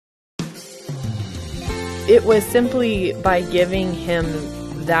it was simply by giving him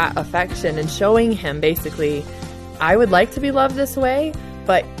that affection and showing him basically, I would like to be loved this way,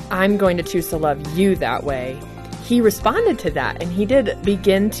 but I'm going to choose to love you that way. He responded to that, and he did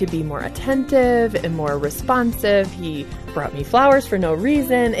begin to be more attentive and more responsive. He brought me flowers for no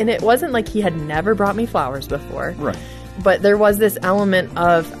reason, and it wasn't like he had never brought me flowers before. Right. But there was this element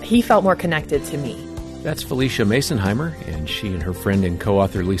of he felt more connected to me. That's Phylicia Masonheimer, and she and her friend and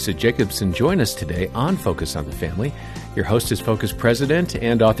co-author Lisa Jacobson join us today on Focus on the Family. Your host is Focus President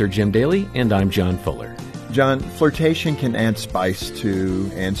and author Jim Daly, and I'm John Fuller. John, flirtation can add spice to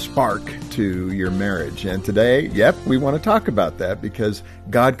and spark to your marriage. And today, we want to talk about that because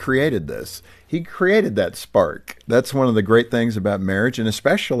God created this. He created that spark. That's one of the great things about marriage, and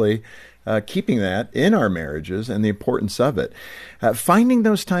especially keeping that in our marriages and the importance of it. Finding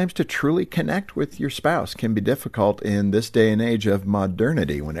those times to truly connect with your spouse can be difficult in this day and age of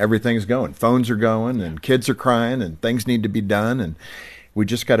modernity when everything's going. Phones are going and kids are crying and things need to be done, and we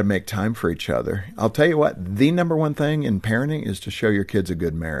just got to make time for each other. I'll tell you what, the number one thing in parenting is to show your kids a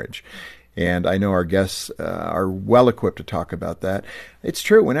good marriage. And I know our guests are well equipped to talk about that. It's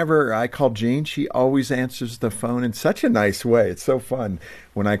true. Whenever I call Jean, she always answers the phone in such a nice way. It's so fun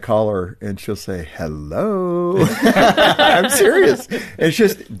when I call her and she'll say, hello. I'm serious. It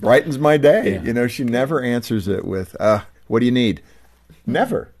just brightens my day. Yeah. You know, she never answers it with, what do you need?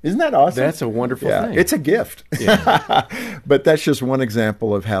 Never. Isn't that awesome? That's a wonderful thing. It's a gift. Yeah. But that's just one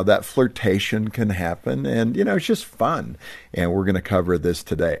example of how that flirtation can happen. And, you know, it's just fun. And we're going to cover this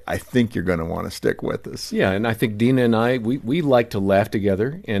today. I think you're going to want to stick with us. Yeah, and I think Dina and I, we like to laugh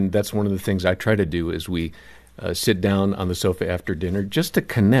together, and that's one of the things I try to do is we sit down on the sofa after dinner just to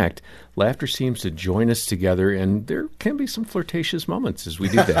connect. Laughter seems to join us together, and there can be some flirtatious moments as we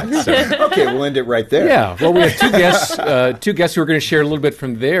do that. So. Okay, we'll end it right there. Yeah, well, we have two guests who are going to share a little bit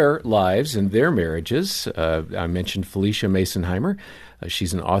from their lives and their marriages. I mentioned Phylicia Masonheimer.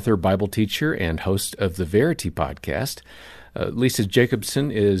 She's an author, Bible teacher, and host of the Verity podcast. Lisa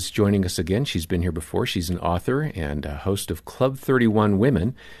Jacobson is joining us again. She's been here before. She's an author and host of Club 31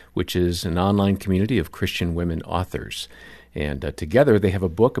 Women, which is an online community of Christian women authors. And together they have a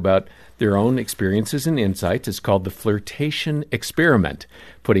book about their own experiences and insights. It's called The Flirtation Experiment,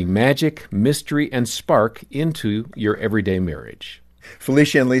 putting magic, mystery, and spark into your everyday marriage.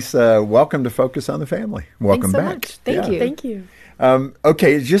 Phylicia and Lisa, welcome to Focus on the Family. Welcome Thanks so back. much. Thank you. Thank you.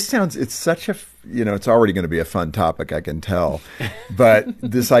 Okay, it just sounds, it's such a, it's already going to be a fun topic, I can tell. But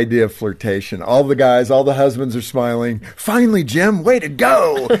this idea of flirtation, all the guys, all the husbands are smiling. Finally, Jim, way to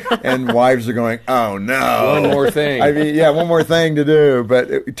go. And wives are going, oh, no. One more thing. I mean, one more thing to do.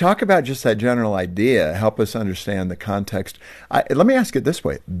 But talk about just that general idea. Help us understand the context. Let me ask it this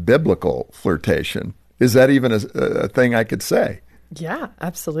way. Biblical flirtation. Is that even a thing I could say? Yeah,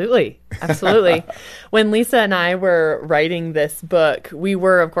 absolutely. Absolutely. When Lisa and I were writing this book, we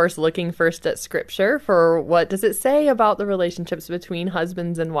were, of course, looking first at Scripture for what does it say about the relationships between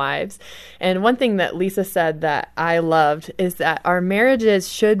husbands and wives. And one thing that Lisa said that I loved is that our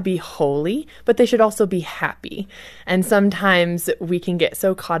marriages should be holy, but they should also be happy. And sometimes we can get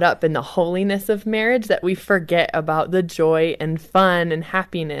so caught up in the holiness of marriage that we forget about the joy and fun and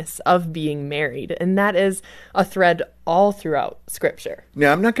happiness of being married. And that is a thread all throughout Scripture.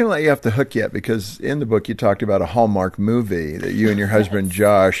 Now, I'm not going to let you off the hook yet because in the book you talked about a Hallmark movie that you and your husband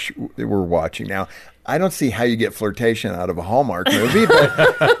Josh were watching. Now, I don't see how you get flirtation out of a Hallmark movie,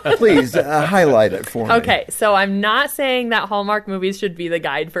 but please highlight it for me. Okay, so I'm not saying that Hallmark movies should be the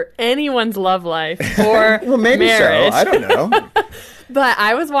guide for anyone's love life or well, maybe marriage. So. I don't know. But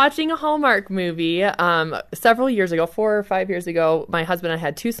I was watching a Hallmark movie several years ago, 4 or 5 years ago. My husband and I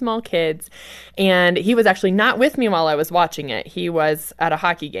had 2 small kids, and he was actually not with me while I was watching it. He was at a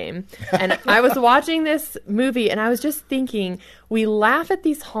hockey game. And I was watching this movie, and I was just thinking, we laugh at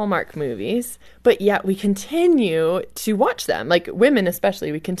these Hallmark movies, but yet we continue to watch them. Like women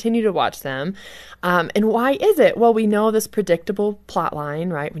especially, we continue to watch them. And why is it? Well, we know this predictable plot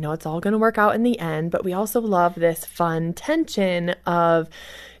line, right? We know it's all going to work out in the end, but we also love this fun tension of,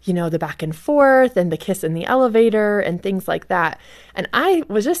 the back and forth and the kiss in the elevator and things like that. And I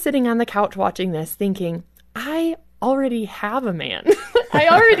was just sitting on the couch watching this thinking, I already have a man. I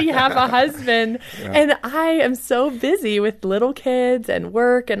already have a husband. Yeah. And I am so busy with little kids and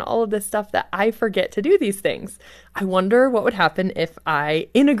work and all of this stuff that I forget to do these things. I wonder what would happen if I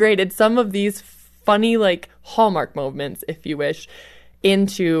integrated some of these funny, like Hallmark moments, if you wish,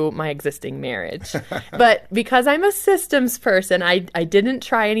 into my existing marriage. But because I'm a systems person, I didn't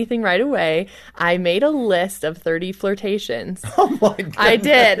try anything right away. I made a list of 30 flirtations. Oh my goodness. I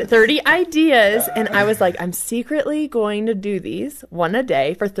did 30 ideas, and I was like, I'm secretly going to do these one a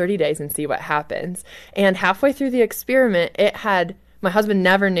day for 30 days and see what happens. And halfway through the experiment, my husband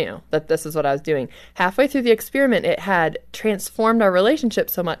never knew that this is what I was doing. Halfway through the experiment, it had transformed our relationship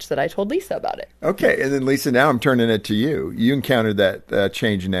so much that I told Lisa about it. Okay. And then, Lisa, now I'm turning it to you. You encountered that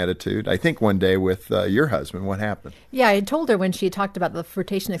change in attitude, I think, one day with your husband. What happened? Yeah, I had told her when she had talked about the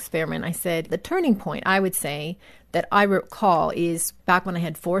flirtation experiment, I said, the turning point, I would say, that I recall is back when I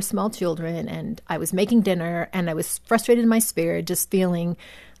had 4 small children and I was making dinner and I was frustrated in my spirit, just feeling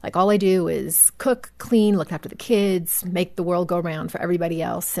like all I do is cook, clean, look after the kids, make the world go around for everybody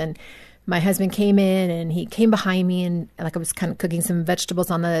else. And my husband came in and he came behind me and like I was kind of cooking some vegetables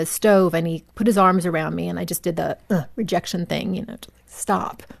on the stove and he put his arms around me and I just did the rejection thing, just like,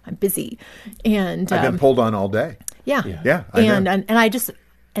 stop, I'm busy. And I've been pulled on all day. Yeah. I know.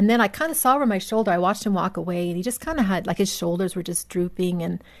 And then I kind of saw over my shoulder, I watched him walk away and he just kind of had, like his shoulders were just drooping.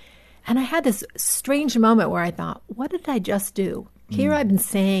 And I had this strange moment where I thought, what did I just do? Here I've been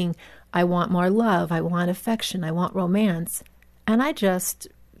saying, I want more love, I want affection, I want romance. And I just,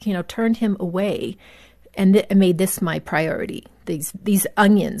 turned him away and made this my priority. These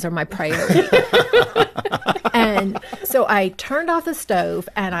onions are my priority. And so I turned off the stove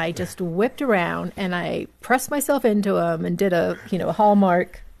and I just whipped around and I pressed myself into him and did a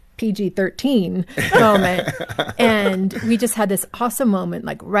Hallmark PG-13 moment. And we just had this awesome moment,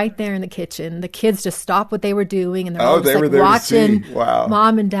 like right there in the kitchen. The kids just stopped what they were doing and they're all just like watching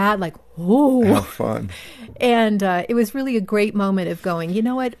mom and dad like, oh, how fun. And it was really a great moment of going, you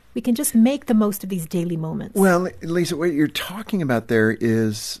know what, we can just make the most of these daily moments. Well, Lisa, what you're talking about there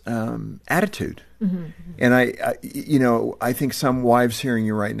is attitude. Mm-hmm. And I think some wives hearing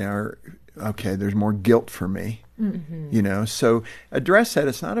you right now are, okay, there's more guilt for me. Mm-hmm. So address that.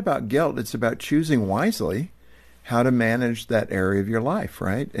 It's not about guilt. It's about choosing wisely how to manage that area of your life,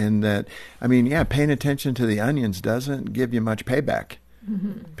 right? And that, paying attention to the onions doesn't give you much payback.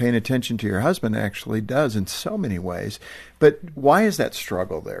 Mm-hmm. Paying attention to your husband actually does in so many ways. But why is that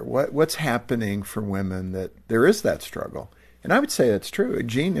struggle there? What's happening for women that there is that struggle? And I would say that's true.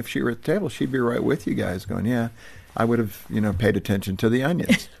 Jean, if she were at the table, she'd be right with you guys going, yeah, I would have, paid attention to the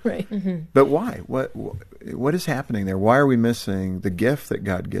onions. Right. Mm-hmm. But why? What is happening there? Why are we missing the gift that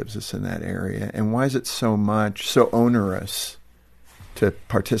God gives us in that area? And why is it so onerous to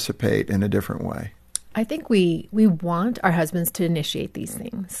participate in a different way? I think we want our husbands to initiate these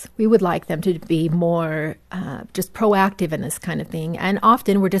things. We would like them to be more just proactive in this kind of thing. And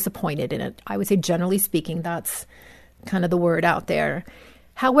often we're disappointed in it. I would say, generally speaking, that's kind of the word out there.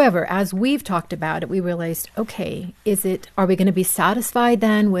 However, as we've talked about it, we realized, okay, are we going to be satisfied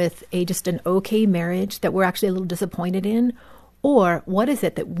then with just an okay marriage that we're actually a little disappointed in? Or what is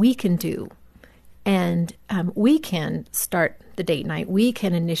it that we can do? And we can start the date night. We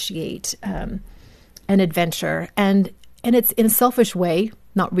can initiate an adventure. And it's in a selfish way,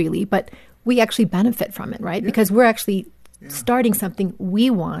 not really, but we actually benefit from it, right? Yeah. Because we're actually starting something we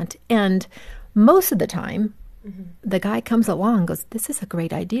want. And most of the time, the guy comes along and goes, this is a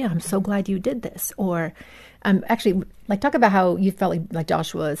great idea. I'm so glad you did this. Or actually, talk about how you felt like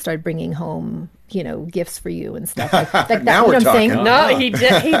Joshua started bringing home, gifts for you and stuff. Like that. Now we're talking. No, he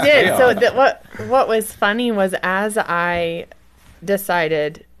did. He did. Yeah. So what was funny was as I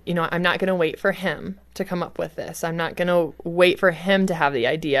decided, I'm not going to wait for him to come up with this. I'm not going to wait for him to have the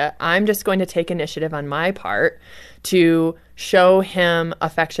idea. I'm just going to take initiative on my part to show him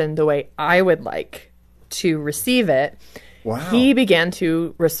affection the way I would like to receive it. Wow. He began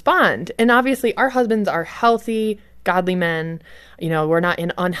to respond. And obviously our husbands are healthy, godly men. We're not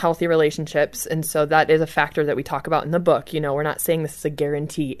in unhealthy relationships. And so that is a factor that we talk about in the book. We're not saying this is a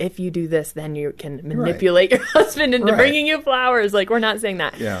guarantee. If you do this, then you can manipulate your husband into bringing you flowers. We're not saying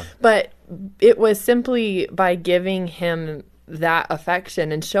that. Yeah. But it was simply by giving him that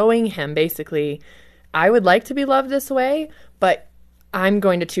affection and showing him basically, I would like to be loved this way, but I'm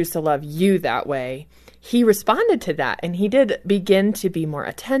going to choose to love you that way. He responded to that, and he did begin to be more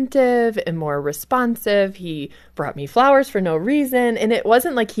attentive and more responsive. He brought me flowers for no reason, and it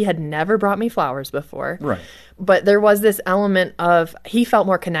wasn't like he had never brought me flowers before. Right. But there was this element of he felt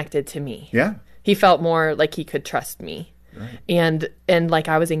more connected to me. Yeah. He felt more like he could trust me. Right. And like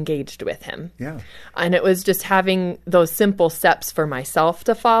I was engaged with him. Yeah. And it was just having those simple steps for myself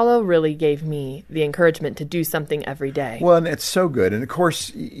to follow really gave me the encouragement to do something every day. Well, and it's so good. And of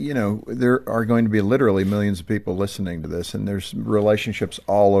course, there are going to be literally millions of people listening to this, and there's relationships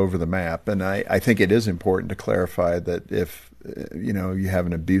all over the map. And I think it is important to clarify that if you have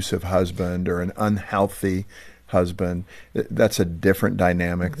an abusive husband or an unhealthy husband. That's a different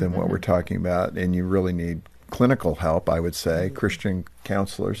dynamic than what we're talking about, and you really need clinical help, I would say. Christian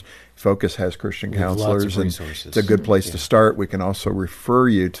counselors. Focus has Christian counselors, and it's a good place to start. We can also refer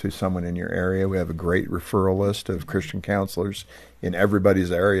you to someone in your area. We have a great referral list of Christian counselors in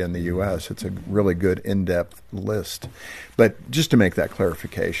everybody's area in the U.S. It's a really good in-depth list. But just to make that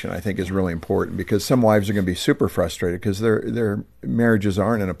clarification, I think is really important, because some wives are going to be super frustrated because their marriages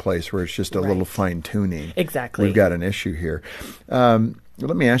aren't in a place where it's just a little fine-tuning. Exactly. We've got an issue here.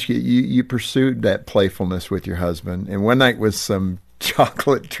 Let me ask you, you pursued that playfulness with your husband, and one night with some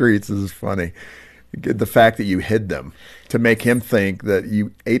chocolate treats. This is funny. The fact that you hid them to make him think that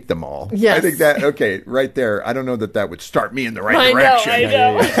you ate them all. Yes. I think that, okay, right there, I don't know that would start me in the right direction. I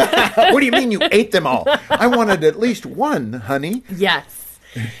know. What do you mean you ate them all? I wanted at least one, honey. Yes.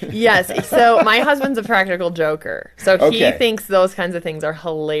 Yes. So my husband's a practical joker. So he thinks those kinds of things are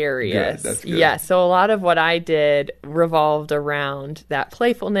hilarious. Good. That's good. Yes. So a lot of what I did revolved around that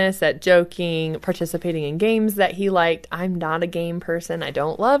playfulness, that joking, participating in games that he liked. I'm not a game person. I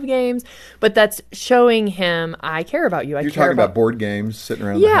don't love games, but that's showing him I care about you. You're talking about board games, sitting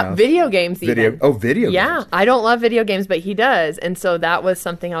around the house? Yeah, video games even. Video games. Yeah, I don't love video games, but he does. And so that was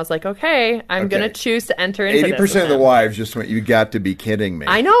something I was like, okay, I'm going to choose to enter into 80% of the wives just went, you got to be kidding me.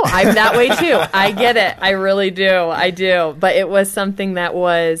 I know. I'm that way too. I get it. I really do. I do. But it was something that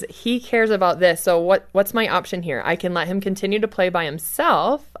was, he cares about this. So what's my option here? I can let him continue to play by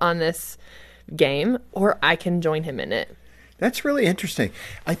himself on this game, or I can join him in it. That's really interesting.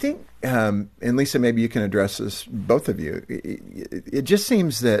 I think, and Lisa, maybe you can address this, both of you. It just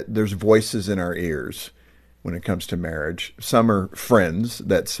seems that there's voices in our ears when it comes to marriage. Some are friends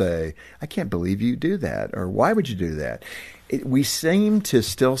that say, I can't believe you do that, or why would you do that? We seem to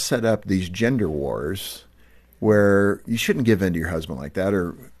still set up these gender wars where you shouldn't give in to your husband like that,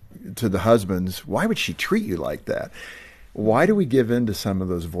 or to the husbands, why would she treat you like that? Why do we give in to some of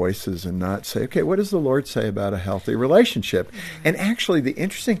those voices and not say, okay, what does the Lord say about a healthy relationship? And actually, the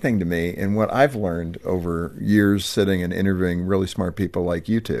interesting thing to me, and what I've learned over years sitting and interviewing really smart people like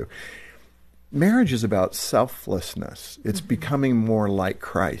you two, marriage is about selflessness. It's becoming more like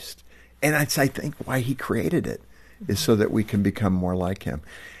Christ. And I think why he created it is so that we can become more like him.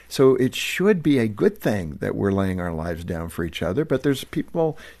 So it should be a good thing that we're laying our lives down for each other. But there's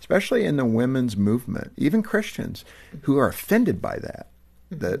people, especially in the women's movement, even Christians, who are offended by that.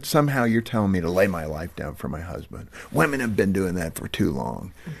 That somehow you're telling me to lay my life down for my husband. Women have been doing that for too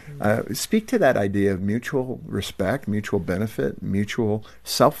long. Speak to that idea of mutual respect, mutual benefit, mutual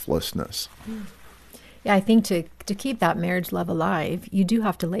selflessness. Yeah, I think to keep that marriage love alive, you do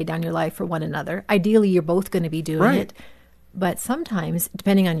have to lay down your life for one another. Ideally, you're both going to be doing it. But sometimes,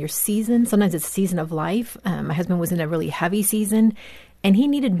 depending on your season, sometimes it's a season of life. My husband was in a really heavy season, and he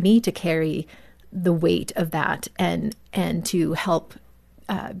needed me to carry the weight of that and to help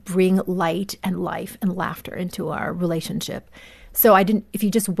bring light and life and laughter into our relationship. So if you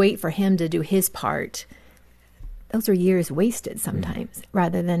just wait for him to do his part, those are years wasted sometimes,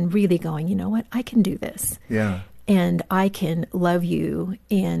 rather than really going, you know what, I can do this. Yeah. And I can love you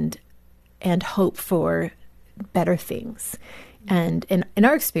and hope for better things. And in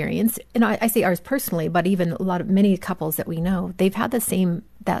our experience, and I say ours personally, but even many couples that we know, they've had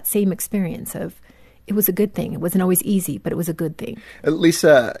that same experience of, it was a good thing. It wasn't always easy, but it was a good thing.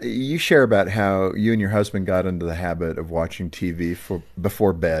 Lisa, you share about how you and your husband got into the habit of watching TV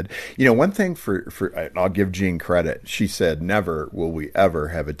before bed. You know, one thing I'll give Jean credit. She said, never will we ever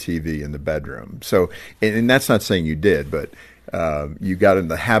have a TV in the bedroom. So, and that's not saying you did, but you got in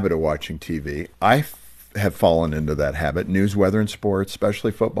the habit of watching TV. I have fallen into that habit. News, weather, and sports,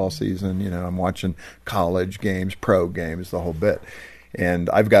 especially football season. You know, I'm watching college games, pro games, the whole bit. And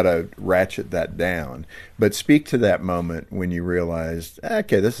I've got to ratchet that down. But speak to that moment when you realized,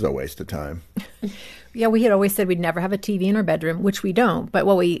 okay, this is a waste of time. Yeah, we had always said we'd never have a TV in our bedroom, which we don't. But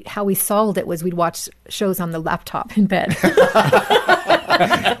how we solved it was we'd watch shows on the laptop in bed.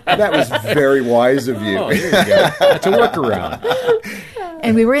 That was very wise of you. Oh, there you go. That's a workaround.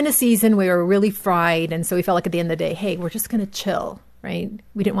 And we were in a season where we were really fried. And so we felt like at the end of the day, hey, we're just going to chill, right?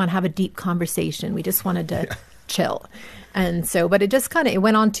 We didn't want to have a deep conversation. We just wanted to chill. And so, but it just it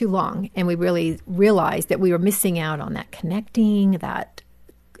went on too long. And we really realized that we were missing out on that connecting, that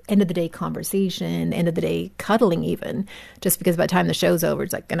end of the day conversation, end of the day cuddling even, just because by the time the show's over,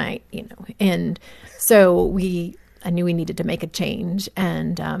 it's like, good night, you know. And so I knew we needed to make a change.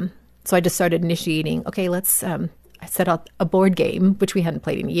 And so I just started initiating, okay, let's, I set out a board game, which we hadn't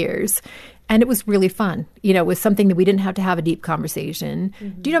played in years. And it was really fun. You know, it was something that we didn't have to have a deep conversation.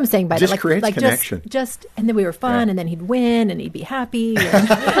 Do you know what I'm saying by just that? Creates connection. And then we were fun, and then he'd win, and he'd be happy.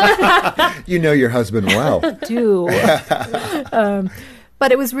 You know your husband well. I do.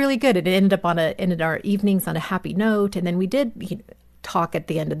 But it was really good. It ended our evenings on a happy note, and then we did talk at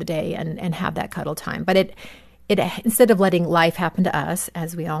the end of the day and have that cuddle time. But it instead of letting life happen to us,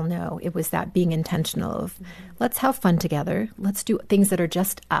 as we all know, it was that being intentional of let's have fun together. Let's do things that are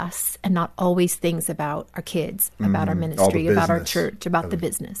just us and not always things about our kids, about our ministry, about our church, about the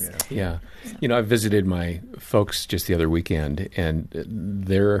business. Yeah. You know, I visited my folks just the other weekend, and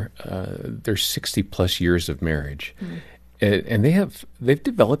they're 60 plus years of marriage. And they've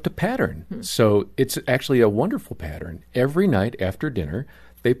developed a pattern. So it's actually a wonderful pattern. Every night after dinner,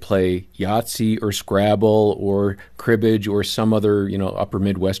 they play Yahtzee or Scrabble or cribbage or some other, upper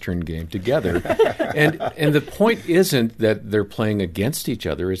Midwestern game together. and the point isn't that they're playing against each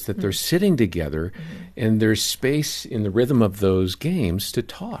other. It's that they're sitting together and there's space in the rhythm of those games to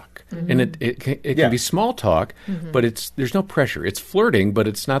talk. And it can be small talk, but there's no pressure. It's flirting, but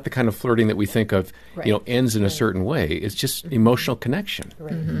it's not the kind of flirting that we think of, ends in a certain way. It's just emotional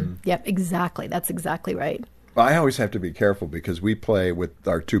connection. Yep, exactly. That's exactly right. Well, I always have to be careful because we play with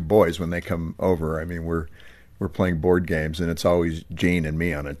our two boys when they come over. I mean, we're playing board games, and it's always Gene and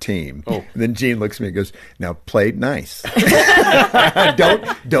me on a team. Oh. And then Gene looks at me and goes, "Now play nice.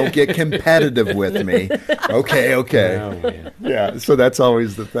 Don't get competitive with me." Okay. Oh, yeah. So that's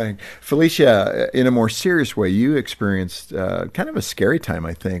always the thing. Phylicia, in a more serious way, you experienced kind of a scary time,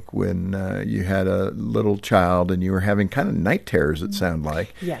 I think, when you had a little child and you were having kind of night terrors. It sounded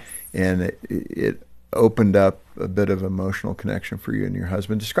like. Yes. And it opened up a bit of emotional connection for you and your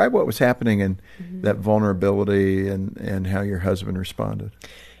husband. Describe what was happening and that vulnerability and how your husband responded.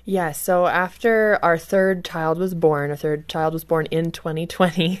 Yeah, so after our third child was born in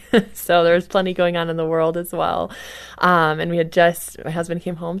 2020, so there was plenty going on in the world as well. And my husband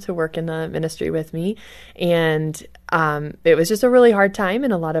came home to work in the ministry with me, and it was just a really hard time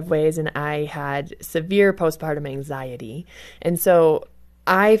in a lot of ways, and I had severe postpartum anxiety. And so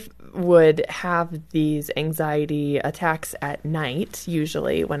I would have these anxiety attacks at night,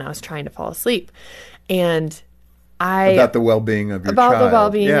 usually when I was trying to fall asleep. And about the well-being of your child. About the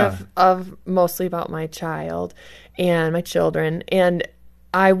well-being of mostly about my child and my children. And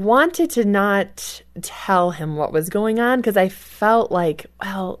I wanted to not tell him what was going on because I felt like,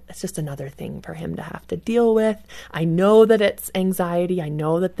 well, it's just another thing for him to have to deal with. I know that it's anxiety. I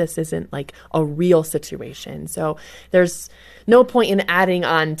know that this isn't like a real situation. So there's no point in adding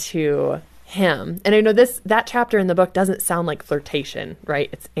on to him. And I know that chapter in the book doesn't sound like flirtation, right?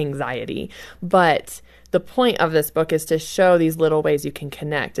 It's anxiety. But the point of this book is to show these little ways you can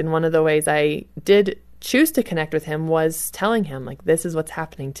connect. And one of the ways I did choose to connect with him was telling him, like, this is what's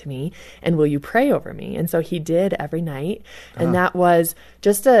happening to me, and will you pray over me? And so he did every night. And that was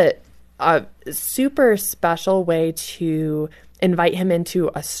just a super special way to invite him into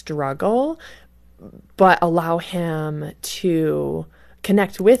a struggle, but allow him to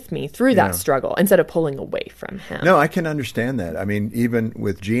connect with me through that struggle instead of pulling away from him. No, I can understand that. I mean, even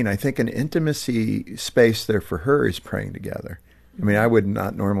with Jean, I think an intimacy space there for her is praying together. I mean, I would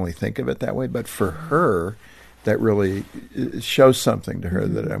not normally think of it that way, but for her, that really shows something to her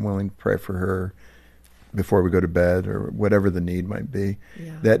that I'm willing to pray for her before we go to bed or whatever the need might be.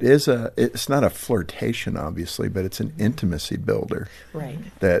 Yeah. That is it's not a flirtation, obviously, but it's an intimacy builder. Right.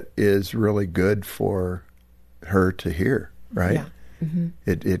 That is really good for her to hear, right? Yeah. Mm-hmm.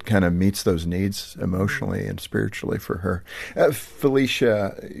 It kind of meets those needs emotionally and spiritually for her.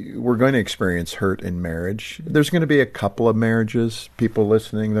 Phylicia, we're going to experience hurt in marriage. There's going to be a couple of marriages. People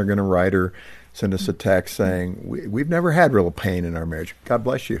listening, they're going to write or send us a text saying, we've never had real pain in our marriage. God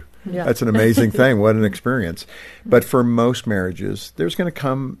bless you. Yeah. That's an amazing thing. What an experience. But for most marriages, there's going to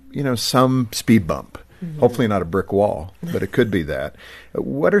come, some speed bump. Mm-hmm. Hopefully not a brick wall, but it could be that.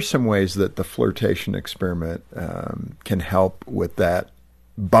 What are some ways that the flirtation experiment can help with that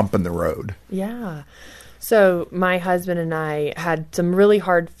bump in the road? Yeah. So my husband and I had some really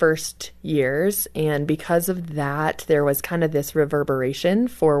hard first years, and because of that, there was kind of this reverberation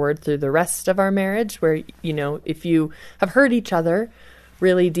forward through the rest of our marriage where, if you have hurt each other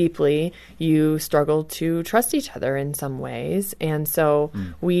really deeply, you struggle to trust each other in some ways. And so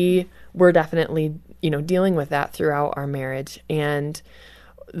we were definitely dealing with that throughout our marriage. And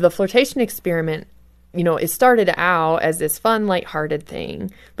the flirtation experiment, it started out as this fun, lighthearted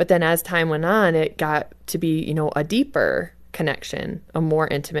thing. But then as time went on, it got to be, a deeper connection, a more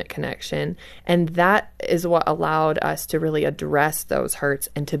intimate connection. And that is what allowed us to really address those hurts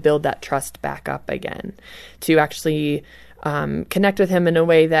and to build that trust back up again, to actually connect with him in a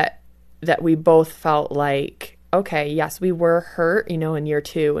way that we both felt like, okay, yes, we were hurt, in year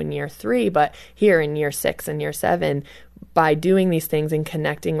 2 and year 3, but here in year 6 and year 7, by doing these things and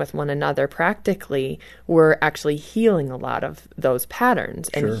connecting with one another practically, we're actually healing a lot of those patterns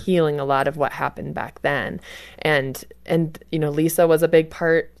and healing a lot of what happened back then. And Lisa was a big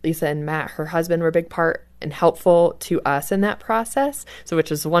part. Lisa and Matt, her husband, were a big part and helpful to us in that process. So,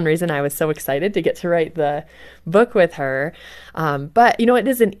 which is one reason I was so excited to get to write the book with her. But, it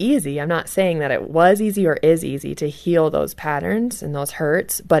isn't easy. I'm not saying that it was easy or is easy to heal those patterns and those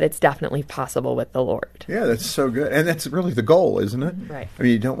hurts, but it's definitely possible with the Lord. Yeah, that's so good. And that's really the goal, isn't it? Right. I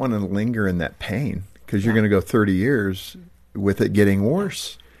mean, you don't want to linger in that pain because you're going to go 30 years with it getting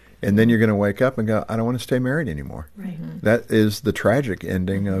worse. And then you're going to wake up and go, I don't want to stay married anymore. Right. That is the tragic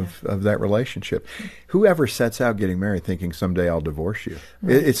ending of that relationship. Whoever sets out getting married thinking someday I'll divorce you,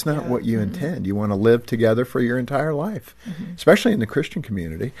 it's not what you intend. You want to live together for your entire life, especially in the Christian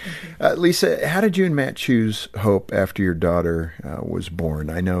community. Lisa, how did you and Matt choose hope after your daughter was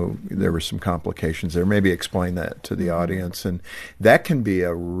born? I know there were some complications there. Maybe explain that to the audience. And that can be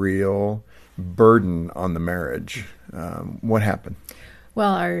a real burden on the marriage. What happened?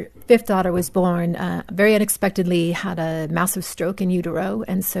 Well, our 5th daughter was born very unexpectedly, had a massive stroke in utero,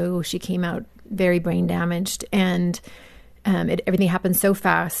 and so she came out very brain damaged, and everything happened so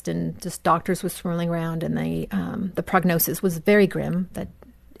fast, and just doctors were swirling around, and the prognosis was very grim, that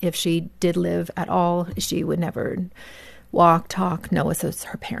if she did live at all, she would never walk, talk, know us as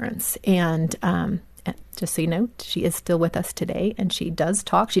her parents. And just so you know, she is still with us today, and she does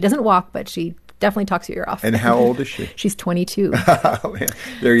talk. She doesn't walk, but she definitely talks your ear off. And how old is she? She's 22. Oh, man.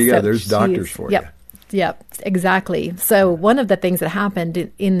 There you go. There's doctors for you. Yep, exactly. So one of the things that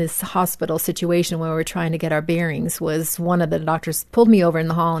happened in this hospital situation where we were trying to get our bearings was one of the doctors pulled me over in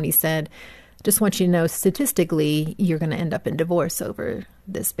the hall and he said, just want you to know, statistically, you're going to end up in divorce over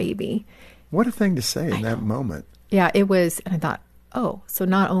this baby. What a thing to say in that moment. Yeah, it was. And I thought, oh, so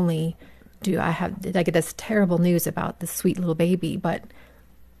not only did I get this terrible news about this sweet little baby, but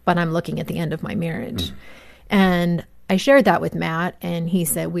I'm looking at the end of my marriage. And I shared that with Matt, and he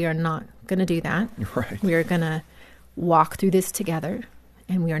said, we are not going to do that. Right. We are going to walk through this together,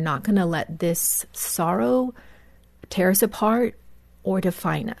 and we are not going to let this sorrow tear us apart or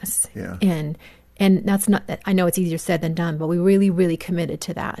define us. Yeah. And that's not, I know it's easier said than done, but we really, really committed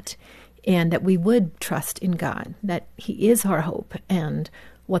to that. And that we would trust in God, that He is our hope. And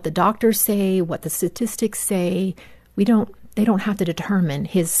what the doctors say, what the statistics say, they don't have to determine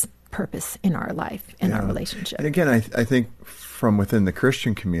His purpose in our life and our relationship. And again, I think from within the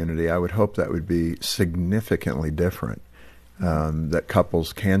Christian community, I would hope that would be significantly different, that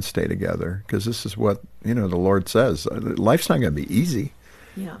couples can stay together, because this is what, the Lord says. Life's not going to be easy,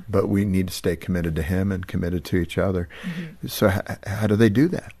 but we need to stay committed to Him and committed to each other. So how do they do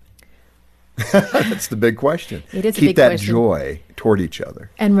that? That's the big question. It is Keep a big that question. Joy toward each other.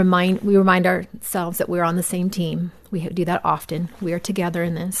 And we remind ourselves that we're on the same team. We do that often. We are together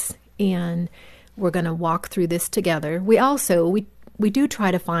in this, and we're going to walk through this together. We also, we do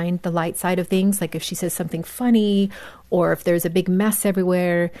try to find the light side of things, like if she says something funny or if there's a big mess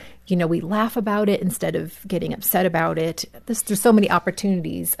everywhere, we laugh about it instead of getting upset about it. There's so many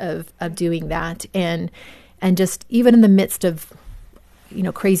opportunities of doing that. And just even in the midst of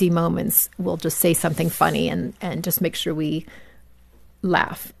crazy moments, we'll just say something funny and just make sure we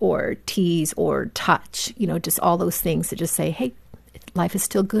laugh or tease or touch, just all those things to just say, hey, life is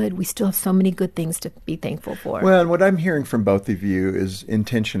still good. We still have so many good things to be thankful for. Well, and what I'm hearing from both of you is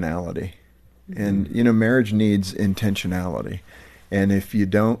intentionality. And, marriage needs intentionality. And if you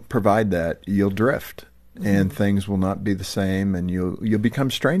don't provide that, you'll drift. And things will not be the same, and you'll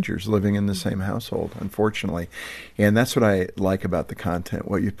become strangers living in the same household, unfortunately. And that's what I like about the content,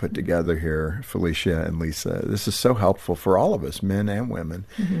 what you put together here, Phylicia and Lisa. This is so helpful for all of us, men and women,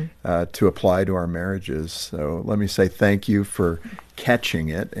 to apply to our marriages. So let me say thank you for catching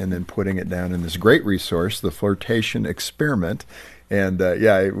it and then putting it down in this great resource, the Flirtation Experiment. And,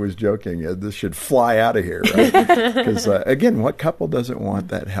 I was joking, this should fly out of here, right? Because, again, what couple doesn't want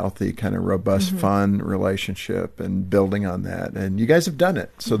that healthy, kind of robust, fun relationship and building on that? And you guys have done it,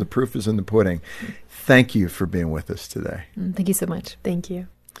 so the proof is in the pudding. Thank you for being with us today. Thank you so much. Thank you.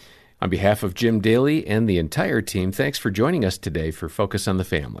 On behalf of Jim Daly and the entire team, thanks for joining us today for Focus on the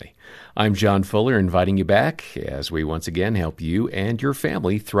Family. I'm John Fuller, inviting you back as we once again help you and your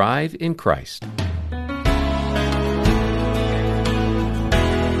family thrive in Christ.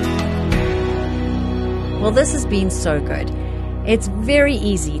 Well, this has been so good. It's very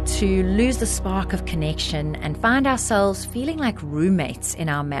easy to lose the spark of connection and find ourselves feeling like roommates in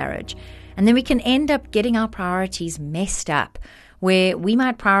our marriage. And then we can end up getting our priorities messed up, where we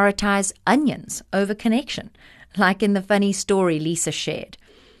might prioritize onions over connection, like in the funny story Lisa shared.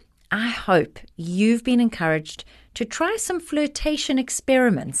 I hope you've been encouraged to try some flirtation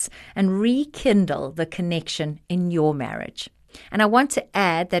experiments and rekindle the connection in your marriage. And I want to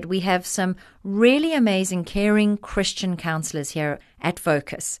add that we have some really amazing, caring Christian counselors here at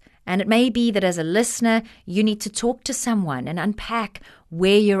Focus. And it may be that as a listener, you need to talk to someone and unpack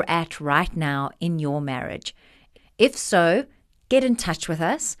where you're at right now in your marriage. If so, get in touch with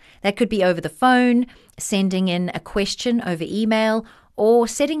us. That could be over the phone, sending in a question over email, or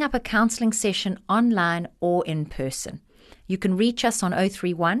setting up a counseling session online or in person. You can reach us on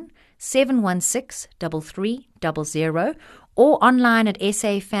 031 716 3300 or online at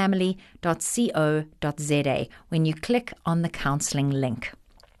safamily.co.za when you click on the counseling link.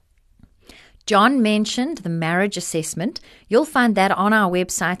 John mentioned the marriage assessment. You'll find that on our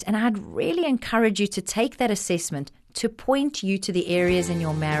website, and I'd really encourage you to take that assessment to point you to the areas in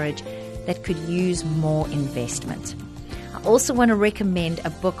your marriage that could use more investment. I also want to recommend a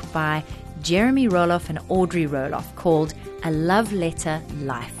book by Jeremy Roloff and Audrey Roloff called A Love Letter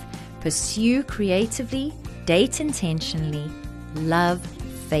Life. Pursue creatively, date intentionally, love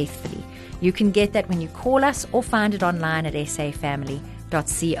faithfully. You can get that when you call us or find it online at safamily.co.za.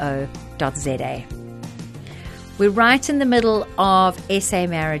 We're right in the middle of SA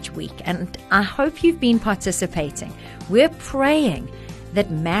Marriage Week, and I hope you've been participating. We're praying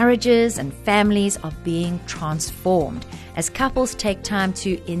that marriages and families are being transformed as couples take time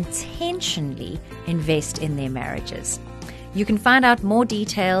to intentionally invest in their marriages. You can find out more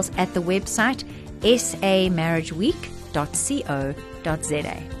details at the website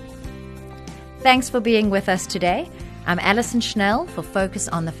samarriageweek.co.za. Thanks for being with us today. I'm Alison Schnell for Focus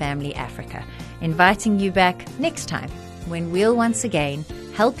on the Family Africa, inviting you back next time when we'll once again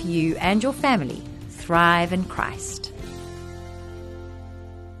help you and your family thrive in Christ.